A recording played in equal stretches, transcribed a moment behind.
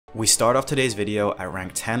We start off today's video at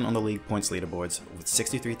rank 10 on the league points leaderboards with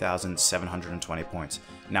 63,720 points.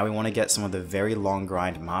 Now we want to get some of the very long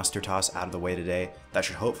grind master tasks out of the way today that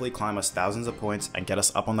should hopefully climb us thousands of points and get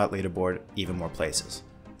us up on that leaderboard even more places.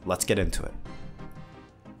 Let's get into it.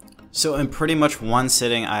 So in pretty much one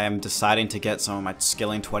sitting, I am deciding to get some of my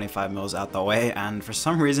skilling 25 mils out the way, and for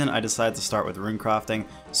some reason I decided to start with rune crafting.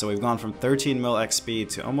 So we've gone from 13 mil XP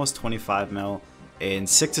to almost 25 mil in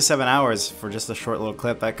 6 to 7 hours for just a short little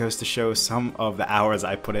clip. That goes to show some of the hours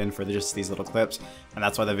I put in for just these little clips, and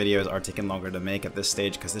that's why the videos are taking longer to make at this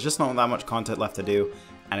stage, because there's just not that much content left to do,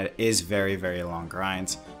 and it is very long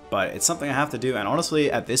grinds. But it's something I have to do, and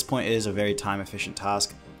honestly at this point it is a very time efficient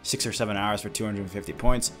task. 6 or 7 hours for 250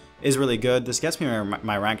 points is really good. This gets me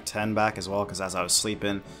my rank 10 back as well, because as I was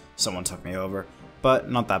sleeping someone took me over,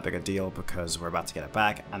 but not that big a deal because we're about to get it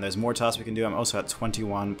back, and there's more tasks we can do. I'm also at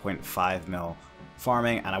 21.5 mil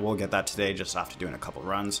farming, and I will get that today just after doing a couple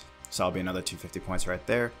runs, so I'll be another 250 points right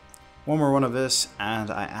there. One more run of this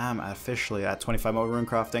and I am officially at 25 mil rune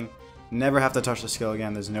crafting. Never have to touch the skill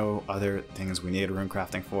again. There's no other things we need rune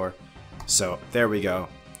crafting for, so there we go.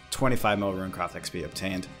 25 mil runecraft XP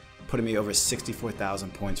obtained, putting me over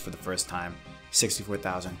 64,000 points for the first time.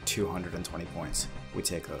 64,220 points. We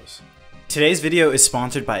take those. Today's video is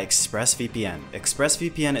sponsored by ExpressVPN.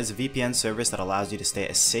 ExpressVPN is a VPN service that allows you to stay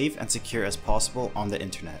as safe and secure as possible on the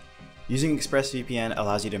internet. Using ExpressVPN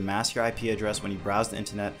allows you to mask your IP address when you browse the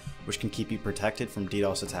internet, which can keep you protected from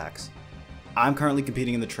DDoS attacks. I'm currently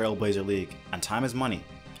competing in the Trailblazer League, and time is money.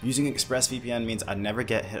 Using ExpressVPN means I never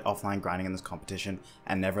get hit offline grinding in this competition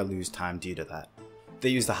and never lose time due to that. They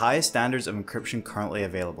use the highest standards of encryption currently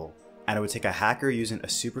available, and it would take a hacker using a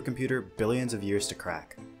supercomputer billions of years to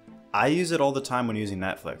crack. I use it all the time when using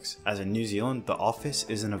Netflix, as in New Zealand the Office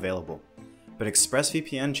isn't available. But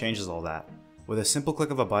ExpressVPN changes all that. With a simple click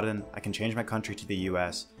of a button, I can change my country to the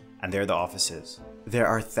US, and there the Office is. There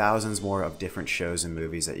are thousands more of different shows and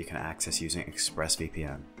movies that you can access using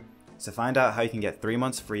ExpressVPN. To find out how you can get 3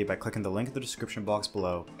 months free by clicking the link in the description box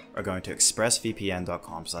below or going to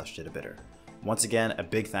expressvpn.com/ditterbitter. Once again, a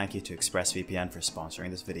big thank you to ExpressVPN for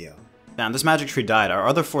sponsoring this video. Now, this magic tree died. Our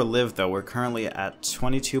other 4 lived though. We're currently at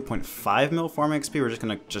 22.5 mil farming XP. We're just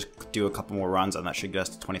gonna do a couple more runs and that should get us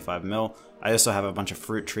to 25 mil. I also have a bunch of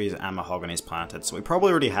fruit trees and mahoganies planted, so we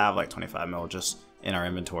probably already have like 25 mil just in our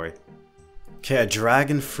inventory. Okay, a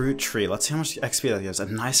dragon fruit tree. Let's see how much XP that gives. A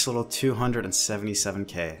nice little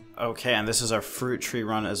 277k. Okay, and this is our fruit tree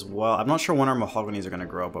run as well. I'm not sure when our mahoganies are going to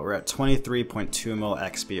grow, but we're at 23.2 mil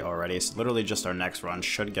XP already. So literally just our next run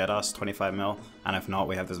should get us 25 mil. And if not,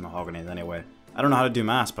 we have these mahoganies anyway. I don't know how to do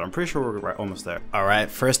math, but I'm pretty sure we're almost there.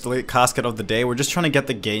 Alright, first elite casket of the day. We're just trying to get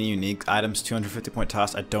the gain unique items, 250 point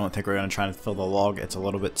task. I don't think we're going to try and fill the log. It's a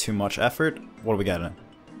little bit too much effort. What are we getting?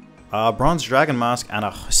 Bronze dragon mask and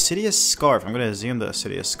a Sidious scarf. I'm going to assume the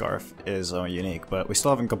Sidious scarf is unique, but we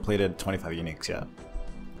still haven't completed 25 uniques yet.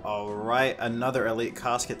 Alright, another elite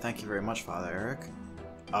casket. Thank you very much, Father Eric.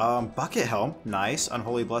 Bucket helm, nice.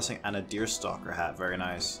 Unholy blessing and a deerstalker hat, very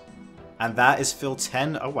nice. And that is fill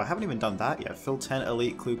 10. Oh, I haven't even done that yet. Fill 10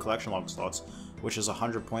 elite clue collection log slots, which is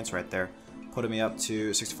 100 points right there, putting me up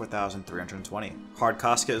to 64,320. Hard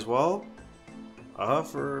casket as well.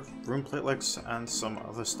 For rune platelets and some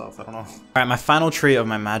other stuff, I don't know. Alright, my final tree of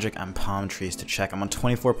my magic and palm trees to check. I'm on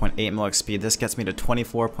 24.8 mil XP. This gets me to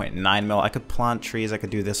 24.9 mil. I could plant trees, I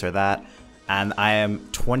could do this or that, and I am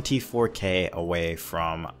 24k away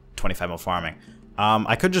from 25 mil farming.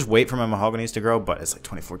 I could just wait for my mahoganies to grow, but it's like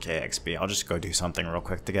 24k XP. I'll just go do something real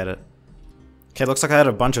quick to get it. Okay, looks like I had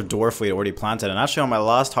a bunch of dwarf wheat already planted, and actually on my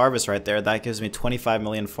last harvest right there, that gives me 25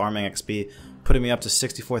 million farming XP, putting me up to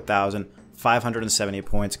 64,570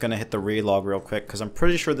 points. Gonna hit the relog real quick because I'm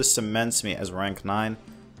pretty sure this cements me as rank 9.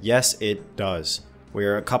 Yes, it does.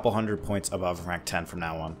 We're a couple hundred points above rank 10 from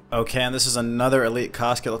now on. Okay, and this is another elite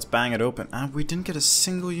casket. Let's bang it open. And we didn't get a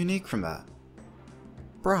single unique from that.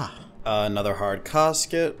 Bruh. Another hard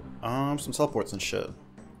casket. Some teleports and shit.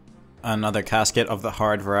 Another casket of the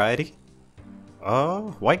hard variety.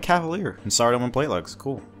 White Cavalier and Sardom and plate legs.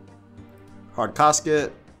 Cool. Hard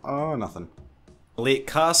casket. Nothing. Elite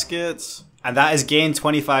caskets. And that is gained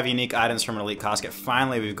 25 unique items from an elite casket.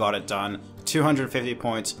 Finally, we've got it done. 250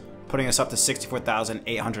 points, putting us up to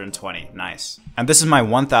 64,820. Nice. And this is my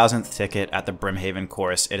 1,000th ticket at the Brimhaven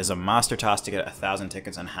course. It is a master task to get 1,000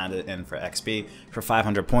 tickets and hand it in for XP for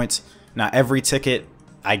 500 points. Now, every ticket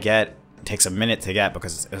I get takes a minute to get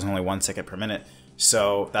because there's only 1 ticket per minute.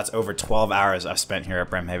 So that's over 12 hours I've spent here at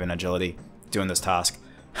Brimhaven Agility doing this task.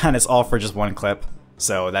 And it's all for just 1 clip.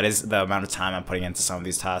 So that is the amount of time I'm putting into some of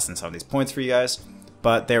these tasks and some of these points for you guys.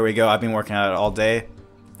 But there we go. I've been working at it all day,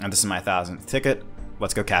 and this is my 1,000th ticket.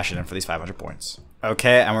 let's go cash it in for these 500 points.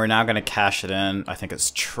 Okay, and we're now going to cash it in. I think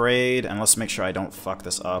it's trade, and let's make sure I don't fuck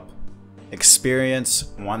this up.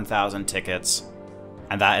 Experience 1,000 tickets,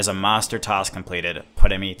 and that is a master task completed,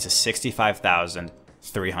 putting me to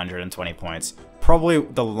 65,320 points. Probably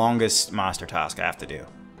the longest master task I have to do.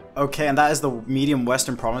 Okay, and that is the medium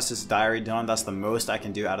Western Promises diary done. That's the most I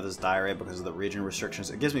can do out of this diary because of the region restrictions.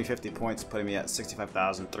 It gives me 50 points, putting me at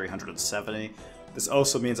 65,370. This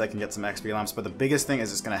also means I can get some XP lamps, but the biggest thing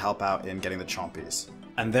is it's going to help out in getting the chompies.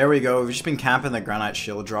 And there we go. We've just been camping the granite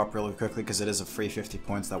shield drop really quickly because it is a free 50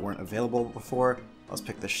 points that weren't available before. Let's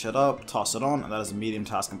pick this shit up, toss it on, and that is a medium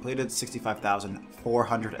task completed.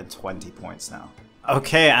 65,420 points now.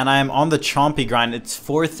 Okay, and I am on the chompy grind. It's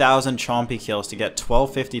 4,000 chompy kills to get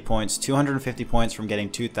 1,250 points, 250 points from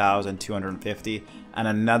getting 2,250, and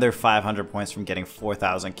another 500 points from getting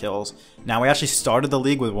 4,000 kills. Now, we actually started the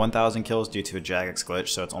league with 1,000 kills due to a Jagex glitch,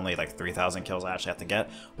 so it's only like 3,000 kills I actually have to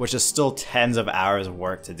get, which is still tens of hours of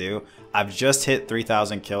work to do. I've just hit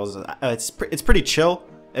 3,000 kills. It's pretty chill.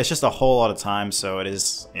 It's just a whole lot of time, so it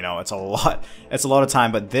is, you know, it's a lot of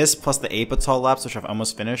time, but this plus the Apotal laps, which I've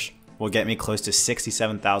almost finished, will get me close to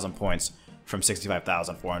 67,000 points from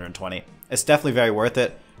 65,420. It's definitely very worth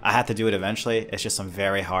it. I had to do it eventually. It's just some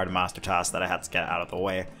very hard master tasks that I had to get out of the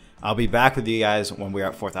way. I'll be back with you guys when we're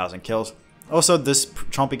at 4,000 kills. Also, this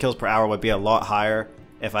chompy kills per hour would be a lot higher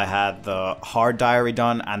if I had the hard diary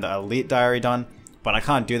done and the elite diary done, but I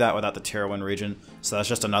can't do that without the tier 1 region, so that's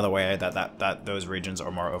just another way that those regions are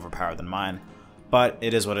more overpowered than mine. But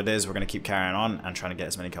it is what it is. We're going to keep carrying on and trying to get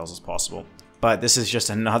as many kills as possible. But this is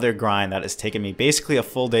just another grind that has taken me basically a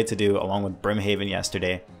full day to do, along with Brimhaven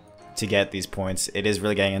yesterday, to get these points. It is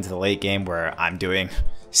really getting into the late game where I'm doing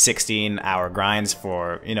 16-hour grinds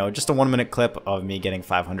for, you know, just a 1-minute clip of me getting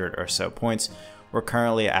 500 or so points. We're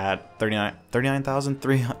currently at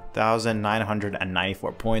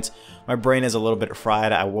 39,994 points. My brain is a little bit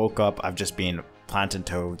fried. I woke up, I've just been planting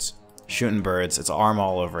toads, shooting birds. It's ARM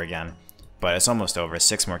all over again, but it's almost over.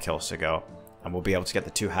 6 more kills to go, and we'll be able to get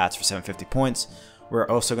the 2 hats for 750 points. We're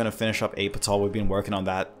also going to finish up Apotal. We've been working on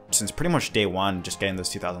that since pretty much day 1, just getting those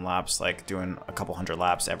 2,000 laps, like doing a couple hundred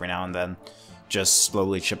laps every now and then, just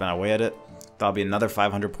slowly chipping away at it. That'll be another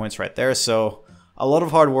 500 points right there. So a lot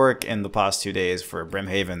of hard work in the past 2 days for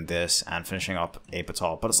Brimhaven, this, and finishing up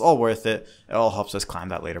Apotal, but it's all worth it. It all helps us climb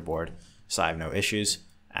that leaderboard, so I have no issues.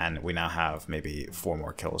 And we now have maybe 4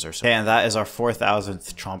 more kills or so. Okay, and that is our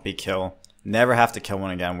 4,000th chompy kill. Never have to kill one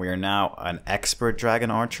again. We are now an expert dragon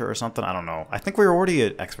archer or something. I don't know. I think we were already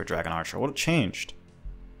an expert dragon archer. What changed?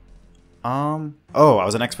 Oh, I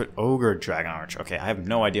was an expert ogre dragon archer. Okay, I have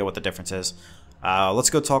no idea what the difference is. Let's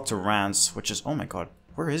go talk to Rance, which is, oh my god,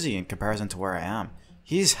 where is he in comparison to where I am?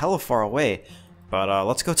 He's hella far away. But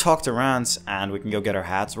let's go talk to Rance and we can go get our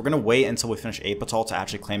hats. We're gonna wait until we finish Apotal to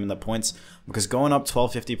actually claim the points, because going up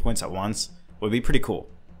 1250 points at once would be pretty cool.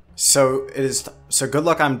 So good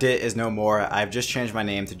luck I'm Dit is no more. I've just changed my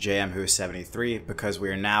name to JMWho73 because we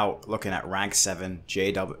are now looking at rank 7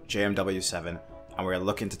 JMW7 and we're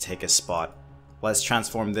looking to take a spot. Let's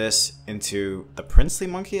transform this into the princely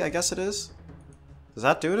monkey, I guess it is. Does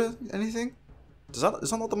that do anything? Is that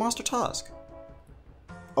not the master task?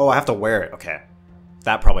 Oh, I have to wear it. Okay,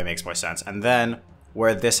 that probably makes more sense. And then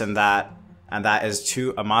wear this and that is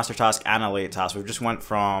a master task and a elite task. We just went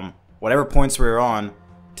from whatever points we were on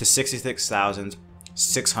to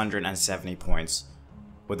 66,670 points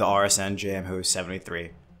with the RSN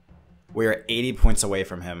JMWho73. We are 80 points away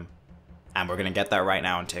from him, and we're going to get that right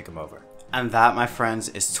now and take him over. And that, my friends,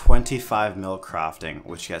 is 25 mil crafting,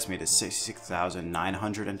 which gets me to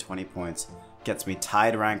 66,920 points. Gets me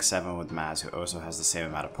tied rank 7 with Maz, who also has the same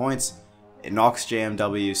amount of points. It knocks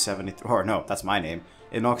JMW73, or no, that's my name.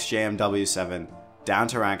 It knocks JMW7 down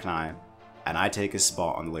to rank 9, and I take his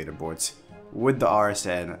spot on the leaderboards with the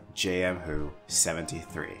RSN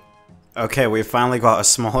JMWho73. Okay, we finally got a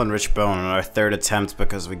small enriched bone on our 3rd attempt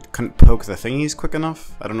because we couldn't poke the thingies quick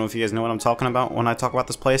enough. I don't know if you guys know what I'm talking about when I talk about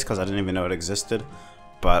this place, because I didn't even know it existed.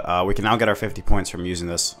 But we can now get our 50 points from using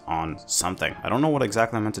this on something. I don't know what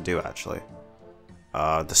exactly I meant to do, actually.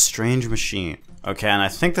 The strange machine. Okay, and I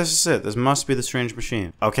think this is it. This must be the strange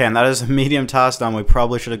machine. Okay, and that is a medium task done. We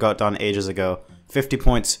probably should have got done ages ago. 50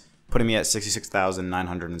 points, putting me at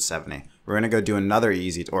 66,970. We're gonna go do another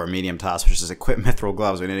easy or medium task, which is equip mithril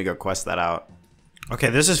gloves. We need to go quest that out. Okay,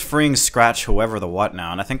 this is freeing Scratch whoever the what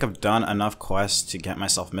now, and I think I've done enough quests to get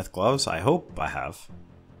myself myth gloves. I hope I have.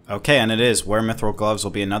 Okay, and it is. Wear mithril gloves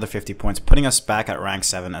will be another 50 points, putting us back at rank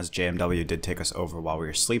 7 as JMW did take us over while we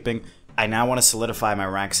were sleeping. I now want to solidify my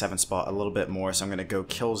rank 7 spot a little bit more, so I'm going to go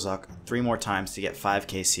kill Zuck 3 more times to get 5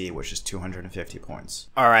 KC, which is 250 points.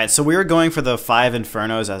 Alright, so we were going for the 5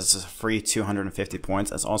 Infernos as a free 250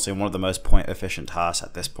 points. That's also one of the most point efficient tasks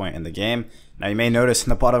at this point in the game. Now you may notice in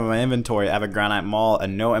the bottom of my inventory I have a Granite Maul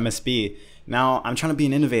and no MSB. Now, I'm trying to be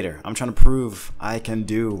an innovator. I'm trying to prove I can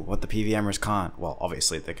do what the PVMers can't. Well,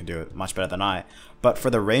 obviously, they can do it much better than I. But for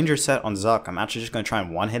the Ranger set on Zuck, I'm actually just going to try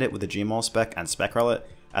and one-hit it with the Gmaul spec and spec relic,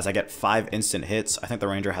 as I get 5 instant hits. I think the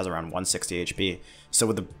Ranger has around 160 HP. So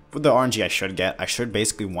with the RNG I should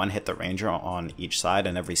basically one-hit the Ranger on each side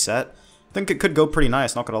in every set. I think it could go pretty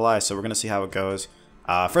nice, not gonna lie, so we're going to see how it goes.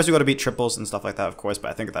 First we got to beat triples and stuff like that, of course, but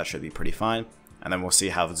I think that should be pretty fine. And then we'll see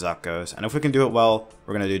how Zuck goes. And if we can do it well,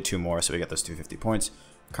 we're going to do 2 more so we get those 250 points.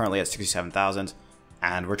 Currently at 67,000.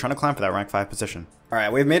 And we're trying to climb for that rank 5 position.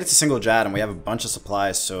 Alright, we've made it to single Jad and we have a bunch of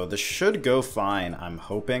supplies, so this should go fine, I'm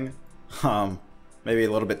hoping. Maybe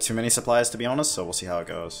a little bit too many supplies to be honest, so we'll see how it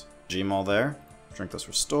goes. Gmaul there. Drink this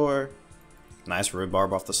restore. Nice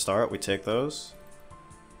rhubarb off the start, we take those.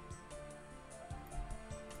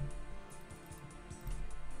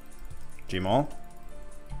 Gmaul.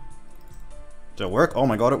 Did it work? Oh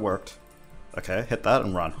my god, it worked. Okay, hit that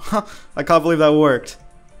and run. I can't believe that worked.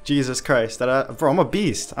 Jesus Christ. Bro, I'm a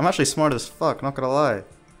beast. I'm actually smart as fuck, not gonna lie.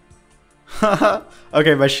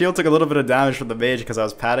 Okay, my shield took a little bit of damage from the mage because I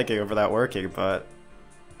was panicking over that working, but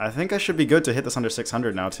I think I should be good to hit this under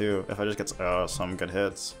 600 now too, if I just get some good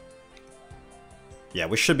hits. Yeah,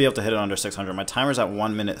 we should be able to hit it under 600. My timer's at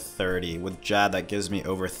 1 minute 30. With Jad, that gives me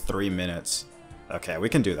over 3 minutes. Okay, we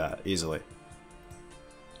can do that easily.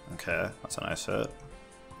 Okay, that's a nice hit.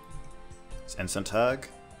 It's instant tag.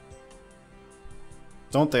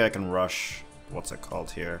 Don't think I can rush, what's it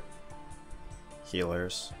called here?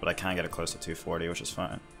 Healers, but I can get it close to 240, which is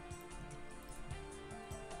fine.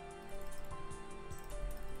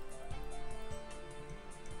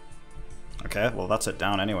 Okay, well that's it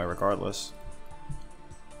down anyway, regardless.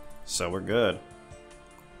 So we're good.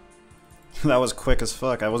 That was quick as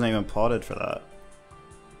fuck, I wasn't even potted for that.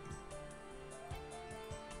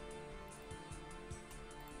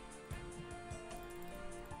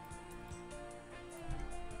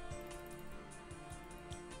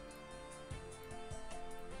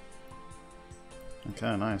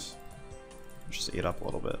 Okay, nice. Just eat up a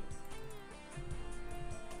little bit.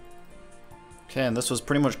 Okay, and this was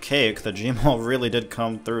pretty much cake. The Gmaul really did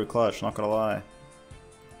come through clutch, not gonna lie.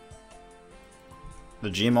 The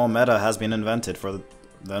Gmaul meta has been invented for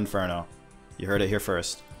the Inferno. You heard it here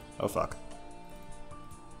first. Oh fuck.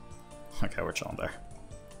 Okay, we're chilling there.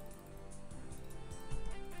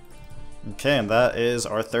 Okay, and that is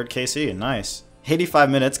our 3rd KC. Nice. 85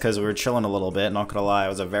 minutes because we were chilling a little bit, not gonna lie. It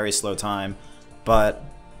was a very slow time. But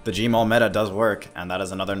the Gmaul meta does work, and that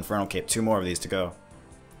is another Infernal Cape. 2 more of these to go.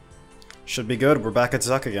 Should be good. We're back at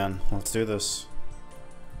Zuck again. Let's do this.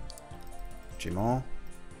 Gmaul.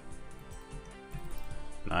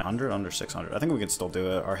 900, under 600. I think we can still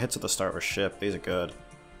do it. Our hits at the start were shit. These are good.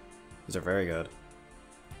 These are very good.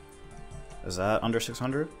 Is that under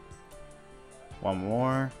 600? 1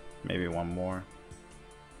 more. Maybe 1 more.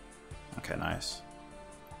 Okay, nice.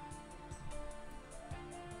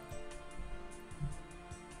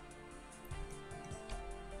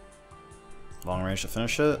 Long range to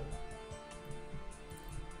finish it.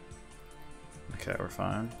 Okay, we're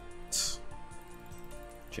fine.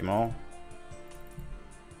 Gmaul.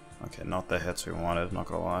 Okay, not the hits we wanted, not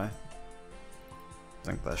gonna lie. I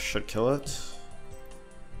think that should kill it.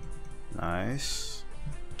 Nice.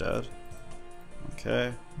 Dead.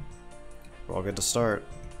 Okay. We're all good to start.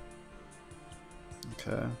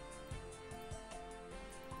 Okay.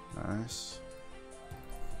 Nice.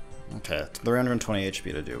 Okay, 320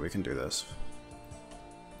 HP to do. We can do this.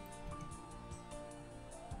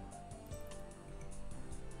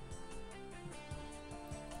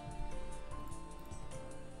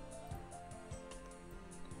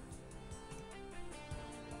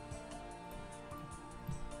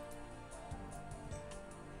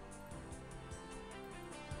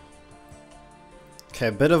 Okay,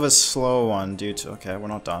 a bit of a slow one due to... Okay, we're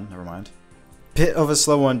not done. Never mind. Bit of a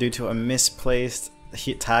slow one due to a misplaced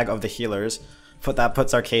tag of the healers. But that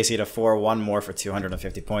puts our KC to 4. 1 more for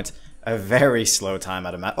 250 points. A very slow time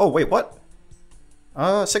at a match. Oh, wait, what?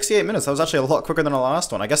 68 minutes. That was actually a lot quicker than the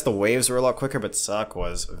last one. I guess the waves were a lot quicker, but Zuck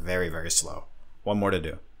was very, very slow. 1 more to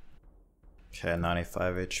do. Okay,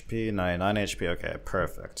 95 HP, 99 HP. Okay,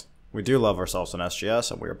 perfect. We do love ourselves an SGS,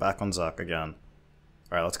 and we're back on Zuck again.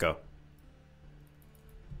 Alright, let's go.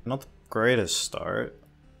 Not the greatest start.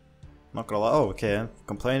 Not gonna lie. Oh, okay.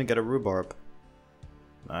 Complain and get a rhubarb.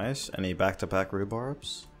 Nice. Any back-to-back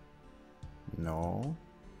rhubarbs? No.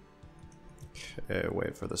 Okay,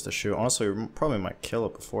 wait for this to shoot. Honestly, we probably might kill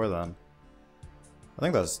it before then. I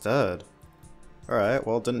think that's dead. Alright,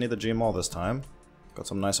 well, didn't need the GMall this time. Got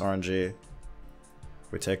some nice RNG.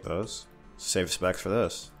 We take those. Save specs for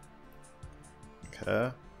this.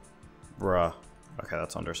 Okay. Bruh. Okay,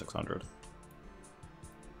 that's under 600.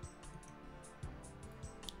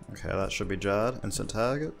 Okay, that should be Jad. Instant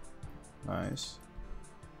tag it. Nice.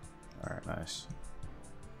 Alright, nice.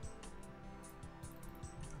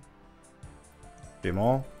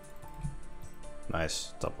 GMall.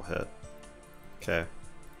 Nice. Double hit. Okay.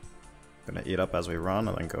 Gonna eat up as we run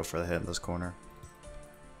and then go for the hit in this corner.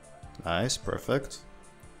 Nice, perfect.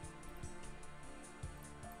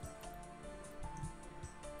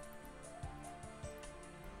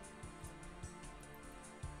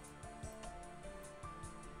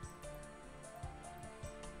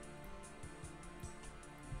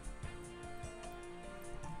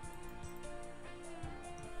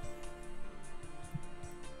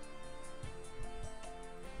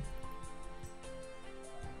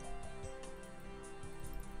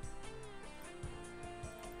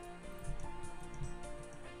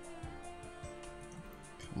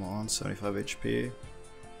 Come on, 75 HP.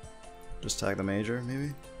 Just tag the major,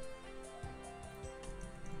 maybe?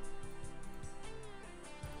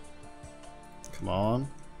 Come on.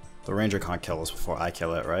 The ranger can't kill us before I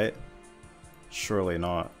kill it, right? Surely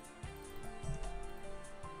not.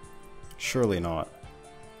 Surely not.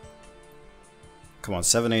 Come on,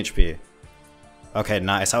 7 HP. Okay,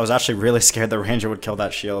 nice. I was actually really scared the ranger would kill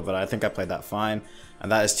that shield, but I think I played that fine.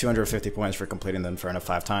 And that is 250 points for completing the Inferno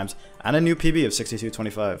 5 times, and a new PB of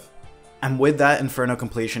 62.25. And with that Inferno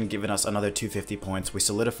completion giving us another 250 points, we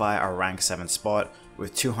solidify our rank 7 spot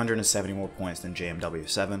with 270 more points than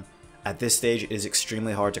JMW7. At this stage, it is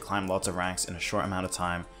extremely hard to climb lots of ranks in a short amount of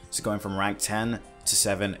time, so going from rank 10 to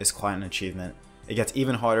 7 is quite an achievement. It gets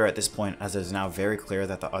even harder at this point as it is now very clear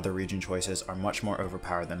that the other region choices are much more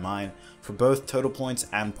overpowered than mine, for both total points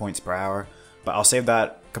and points per hour. But I'll save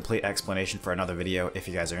that complete explanation for another video if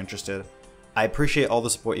you guys are interested. I appreciate all the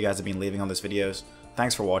support you guys have been leaving on these videos.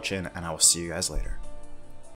 Thanks for watching, and I will see you guys later.